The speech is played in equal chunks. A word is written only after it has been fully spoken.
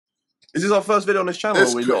Is this our first video on this channel?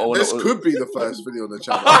 This could be the first video on the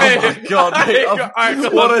channel. Oh my god, mate.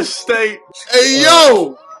 What a state. Hey,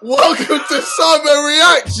 yo! Welcome to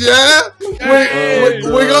SidemenReacts, yeah?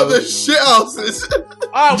 We got the shit houses.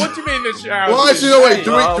 Oh, what do you mean the shit houses? Well, actually, no, wait.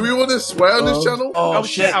 Do we want to swear on this channel? Oh,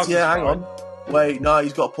 shit. Yeah, hang on. Wait, no,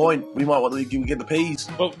 he's got a point. We might want to get the peas.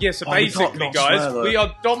 Well, yeah, so basically, guys, we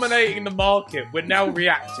are dominating the market. We're now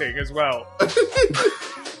reacting as well.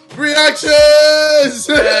 Reactions!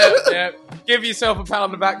 Yeah. Give yourself a pat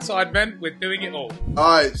on the backside, Ben. We're doing it all.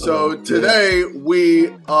 Alright, so today we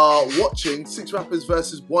are watching 6 rappers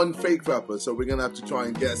versus 1 fake rapper. So we're going to have to try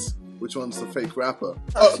and guess which one's the fake rapper.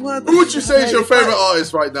 Who would you say is your favourite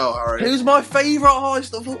artist right now, Harry? Who's my favourite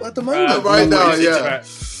artist at the moment? Right now, yeah.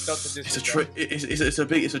 It's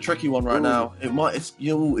a tricky one right now. You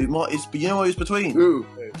know who's between? Who?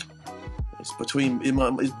 It's between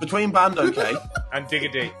Bando, okay? And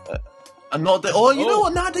Digga D. And not the, you know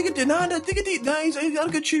what? Nah, Digga D. Nah, he's had a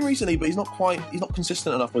good tune recently, but he's not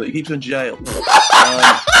consistent enough with it. He keeps him in jail.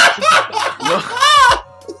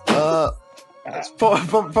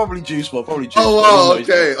 Probably Juice WRLD. Probably Juice WRLD. Oh, wow,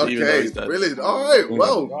 okay, brilliant. All right,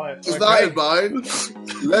 well, with that in mind,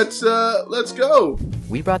 let's go.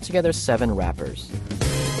 We brought together 7 rappers.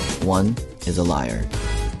 1 is a liar.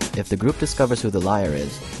 If the group discovers who the liar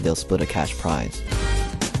is, they'll split a cash prize.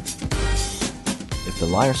 If the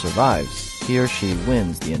liar survives, he or she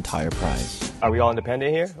wins the entire prize. Are we all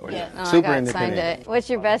independent here? Or yeah, no, super I got independent. signed it. What's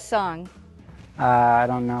your best song? I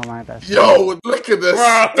don't know my best song. Yo, look at the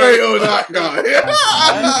state of that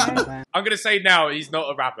guy. I'm going to say now, he's not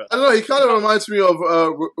a rapper. I don't know, he kind of reminds me of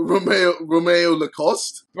Romeo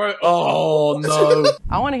Lacoste. Bro, oh, no.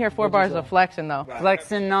 I want to hear 4 bars of flexing, though.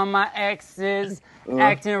 Flexing on my exes,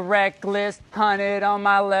 acting reckless, 100 on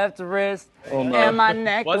my left wrist, and my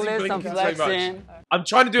necklace, I'm flexing. I'm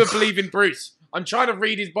trying to do a Believe in Bruce. I'm trying to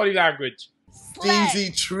read his body language.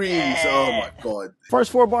 Steezy Trees, oh my god.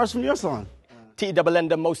 First 4 bars from your song. T-double-N,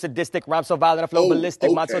 the most sadistic, rap so violent, I flow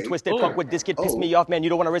ballistic, mind so twisted, fuck with this kid, piss me off, man, you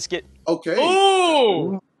don't want to risk it. Okay.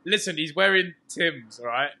 Oh! Listen, he's wearing Tim's,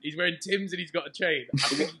 alright? He's wearing Tim's and he's got a chain. I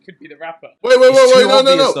think he could be the rapper. Wait,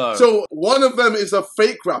 no. So one of them is a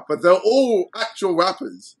fake rapper. They're all actual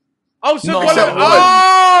rappers. Oh, so one. Yeah.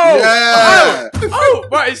 Oh,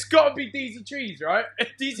 right, it's got to be DZ Trees, right?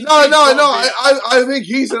 DZ no. I think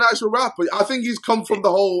he's an actual rapper. I think he's come from the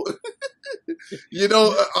whole. You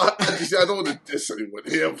know, I don't want to diss anyone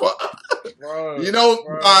here, but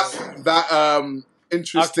that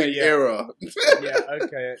interesting era. Yeah,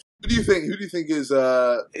 okay. Who do you think is?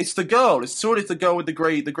 It's the girl. It's sort of the girl with the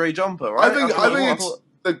grey jumper, right? I think it's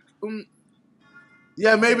the.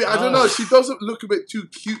 Yeah, maybe. I don't know. She doesn't look a bit too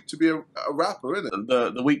cute to be a rapper, innit?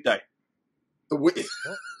 The weekday. The week.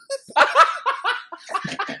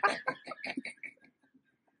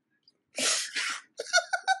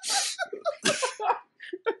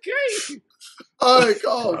 Okay. Oh my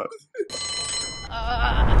god.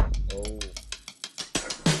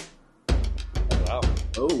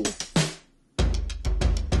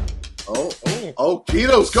 Oh,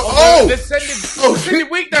 Keto's go. Let's send him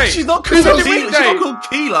weekday. She's not called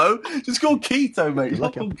Kilo. She's called Keto, mate. She's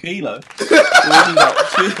not called Kilo.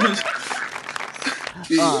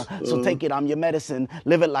 So take it, I'm your medicine.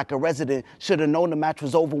 Live it like a resident. Should've known the match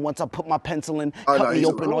was over once I put my pencil in. Cut me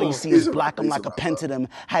open, all you see is black. I'm like a pentagram.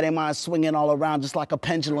 Had in mind swinging all around just like a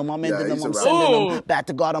pendulum. I'm ending them, I'm sending them. Back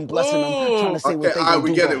to God, I'm blessing them. Trying to say what they gonna do.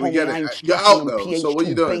 We get it. You're out though, so what are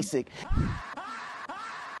you doing? Basic.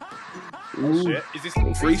 Oh, shit. Is this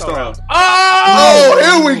freestyle? Oh,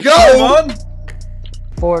 here we go.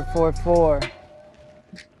 4-4-4.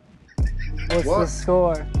 What's the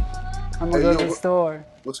score? I'm gonna go to the store.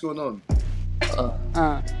 What's going on?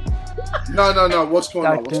 No. What's going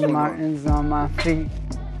on? Dr. Martens on my feet.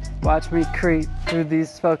 Watch me creep through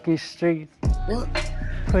these fucking streets. What?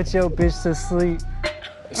 Put your bitch to sleep.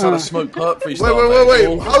 It's not a smoke perp freestyle.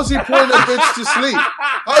 Wait. How's he putting a bitch to sleep?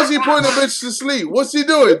 How's he putting a bitch to sleep? What's he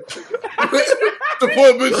doing? To put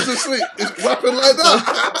a bitch to sleep? He's rapping like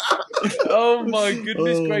that. Oh my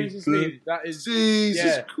goodness gracious me. That is...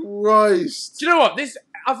 Jesus Christ. Do you know what?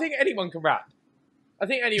 I think anyone can rap. I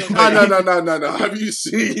think anyone can rap. No. Have you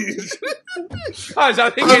seen...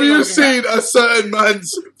 Have you seen a certain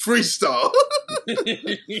man's freestyle?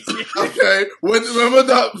 Okay. Remember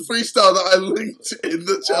that freestyle that I linked in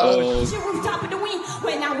the channel?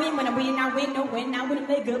 When I win,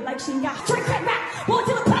 make up like she got trick back.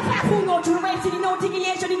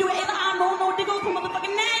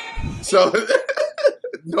 So,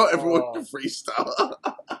 not everyone can freestyle.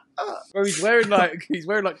 Bro, he's wearing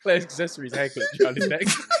like Claire's accessories haircut around his neck.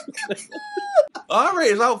 I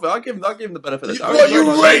rate his outfit. I give him the benefit of the doubt. What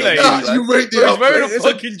you rate that? You rate the He's wearing outfit. a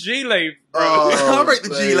fucking G-Lave, bro. I rate the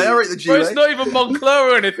G-Lave. I rate the Bro, G-Lave. it's not even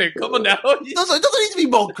Moncler or anything. Come on now. It doesn't need to be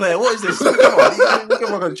Moncler. What is this? Come on, you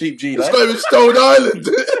can rock on cheap G-Lave. It's not even Stone Island.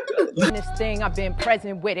 This thing, I've been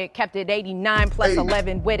present with it. Kept it 89 plus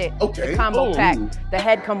 11 with it. Okay. The combo pack, the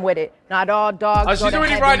head come with it. Not all dogs She's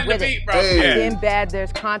already riding the beat, bro. In bad,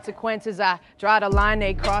 there's consequences. I draw the line,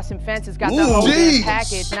 they crossing fences. Got the whole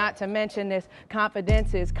package, not to mention this.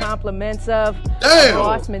 Confidences, compliments of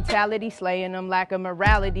boss mentality, slaying them lack of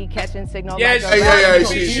morality, catching signal like a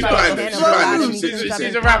she's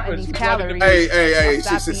a rapper. Hey,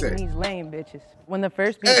 these lame bitches. When the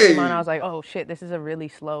first beat came on, I was like, oh shit, this is a really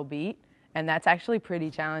slow beat. And that's actually pretty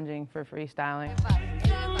challenging for freestyling.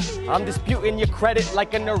 I'm disputing your credit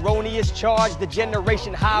like an erroneous charge. The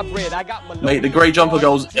generation hybrid. I got my Mate, the grey jumper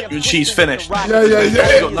goes. She's finished.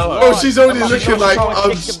 Yeah. Oh, she's only looking like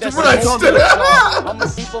I'm stressed. I'm a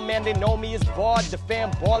people man. They know me as Bard. The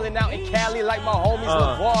fam balling out in Cali like my homies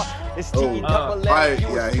LeVar. It's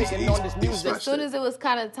As soon as it was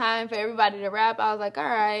kind of time for everybody to rap, I was like, all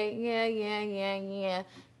right, yeah.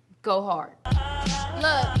 Go hard.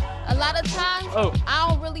 Look, a lot of times, I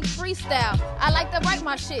don't really freestyle. I like to write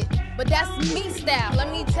my shit, but that's me style.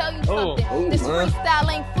 Let me tell you something. This freestyle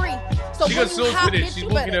ain't free. So she when got you sauce hop, with it. bitch, She's you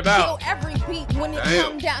walking better about. kill every beat when it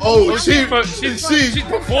comes down. She's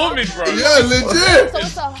performing, bro. Yeah, legit. So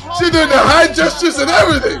it's a whole She's doing the hand gestures and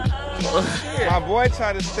everything. My boy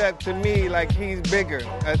tried to step to me like he's bigger.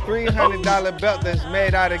 A $300 belt that's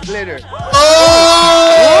made out of glitter.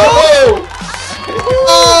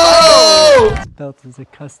 This belt is a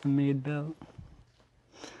custom-made belt.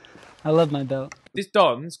 I love my belt. This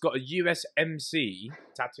Don's got a USMC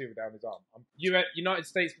tattoo down his arm. United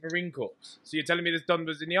States Marine Corps. So you're telling me this Don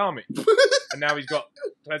was in the army? And now he's got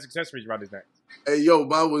Players accessories around his neck. Hey, yo,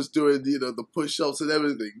 man was doing, the push-ups and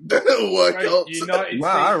everything. Workouts.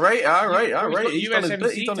 Wow, all right. He's done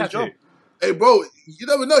his job. Hey, bro, you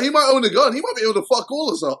never know. He might own a gun. He might be able to fuck all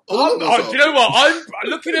of us up. Do you know what? I'm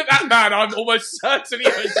looking at that man. I'm almost certain he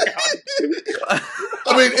owns a gun.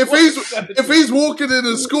 I mean, if he's walking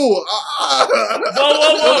into school,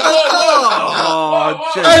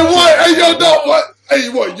 Hey, what? Hey, yo, no, what? Hey,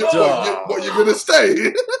 what? You gonna stay?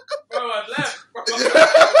 Bro, I left.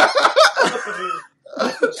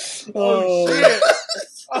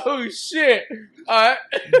 Oh shit! All right.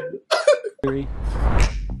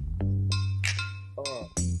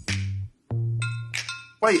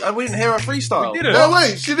 Wait, we didn't hear a freestyle. We didn't. No,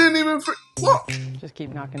 wait, she didn't even. What? Just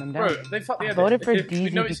keep knocking him down. Bro, they fucked the I voted for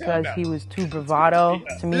DZ because he was too bravado.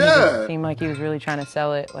 To me, it seemed like he was really trying to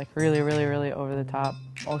sell it, like really over the top.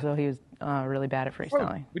 Also, he was really bad at freestyling.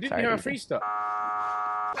 Bro, we didn't hear a freestyle.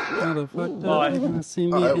 Motherfucker, you're gonna see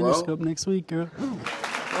me at Interscope next week, girl.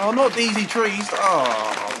 Oh, not DZ Trees. Oh.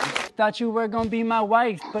 Thought you were gonna be my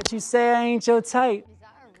wife, but you say I ain't your type.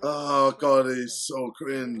 Oh, God, he's so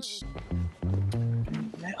cringe.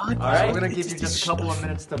 All right, we're gonna give you just a couple of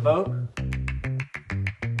minutes to vote.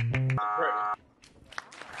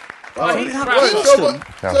 So he's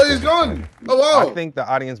gone. Oh, wow. I think the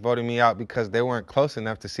audience voted me out because they weren't close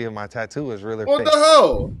enough to see if my tattoo was real or fake. What the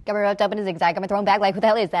hell? Got me wrapped up in a zigzag. Got my thrown back like, who the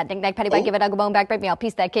hell is that? Ding dang, petty bite, give it a bone back, break me, I'll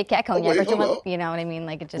piece that Kit Kat cognac. You know what I mean?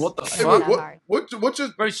 Like, it just. What the fuck? Hard. What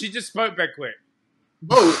just. Bro, she just spoke back quick.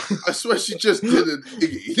 Bro, I swear she just didn't.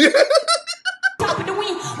 Top of the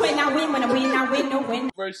win. When I win, I win, no win.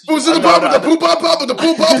 Who's in the pop with the poop up with the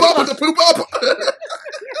poop up with the poop up?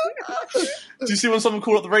 Do you see when someone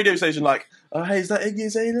called up the radio station like, oh, hey, is that Iggy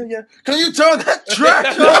Azalea? Yeah. Can you turn that track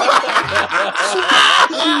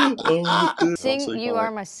up? Sing You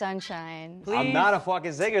Are My Sunshine. Please. I'm not a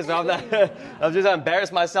fucking singer, so I'm not. I'm just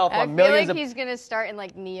embarrassed myself. I feel like he's going to start and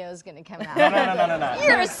like Neo's going to come out. No.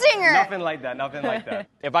 You're a singer. Nothing like that.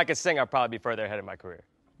 If I could sing, I'd probably be further ahead in my career.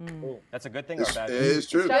 That's a good thing or a bad thing? It is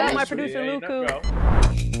true. Shout out my producer, Luku.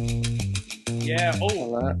 Yeah,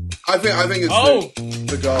 I think it's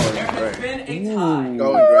the going great. Going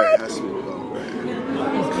great. Has to be going great.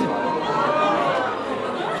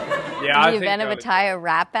 Yeah, the event of a Taya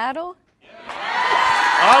rap battle?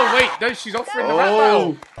 Oh, wait, no, she's offering the rap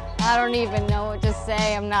battle. I don't even know what to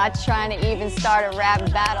say. I'm not trying to even start a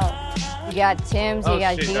rap battle. You got Tim's, you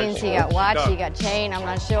got jeans, you got watch, you got chain. I'm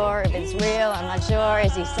not sure if it's real. I'm not sure.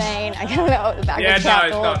 Is he sane? I don't know. The backwards cap,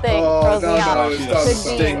 the whole thing throws me out.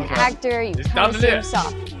 Could be an actor. You consume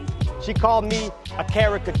soft. She called me a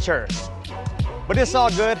caricature. But it's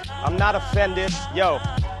all good. I'm not offended. Yo,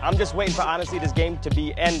 I'm just waiting for, honestly, this game to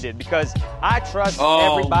be ended because I trust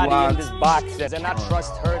everybody in this box, and I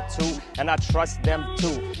trust her too, and I trust them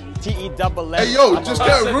too. T-E-double-S. Hey, yo, just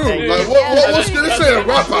get a room. Like, what's this? Ain't a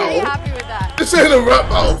rap battle. Happy with that. This ain't a rap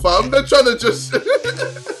battle, fam. They're trying to just... That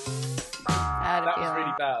was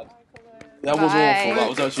really bad. That was awful. That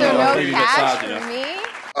was actually so no really cash sad, for me?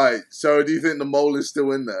 Alright, so do you think the mole is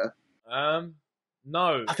still in there?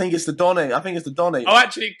 No. I think it's the Donny. Oh,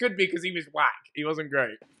 actually, it could be because he was whack. He wasn't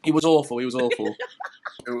great. He was awful. Here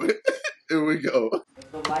we go.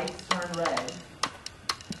 If the lights turn red,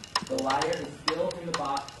 the liar is still in the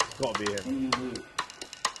box. Gotta be him. And you lose.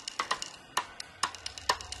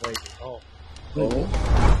 Wait. Oh.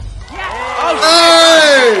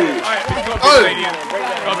 Hey! Alright, it's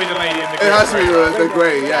gotta be the lady in the grey. It has to be the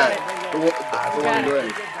grey, yeah. The one grey.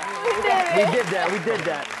 We did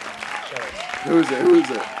that. Who is it?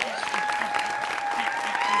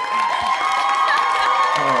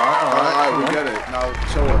 Alright, we get it. Now,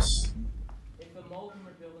 show us. If the mole can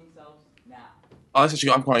reveal themselves now. Oh, that's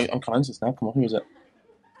actually, I'm quite interested now. Come on, who is it?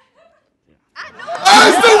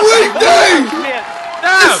 It's the weekday!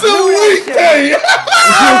 It's the weekday!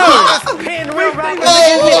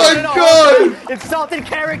 Oh my god! Insulting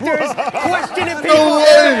characters, questioning people. No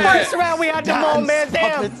way! First round we had the mole, man.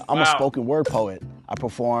 Damn. I'm a spoken word poet. I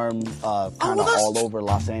perform kind of all over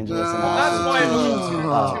Los Angeles and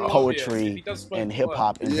also poetry and hip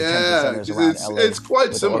hop in the centers around LA. It's quite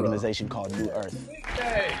with similar. an organization called New Earth.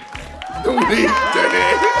 The weekday.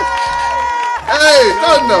 Hey,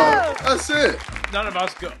 no, that's it. None of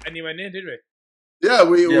us got anywhere near, did we? Yeah,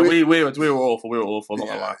 we were awful. We were awful. Not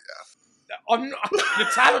gonna lie. The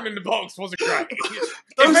talent in the box wasn't great.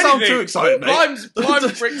 Don't sound too excited, mate.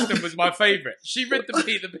 Blind Brixton was my favourite. She read the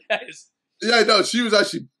beat the best. Yeah, no, she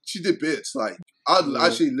did bits. Like, I'd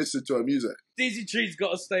actually listen to her music. Dizzy Tree's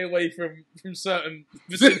got to stay away from certain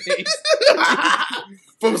vicinities.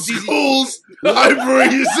 From schools,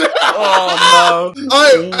 libraries. Oh,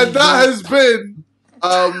 no. And that has been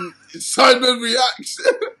SidemenReacts.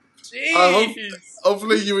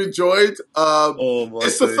 Hopefully you enjoyed.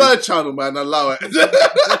 It's the third channel, man. Allow it.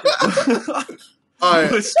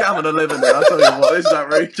 We're scamming a living there. I tell you what, this is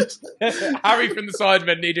outrageous. Harry from the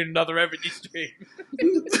Sidemen needed another revenue stream.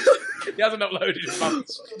 He hasn't uploaded in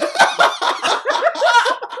months.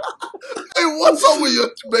 Hey, what's up with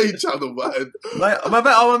your main channel, man?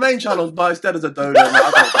 My main channel's by dead as a dodo. I don't know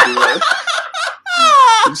what to do with it.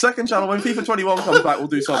 The second channel, when FIFA 21 comes back, we'll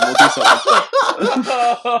do something.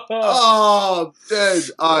 Oh, dead.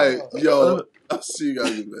 Alright, yo. I'll see you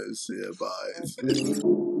guys in a minute. See you. Bye.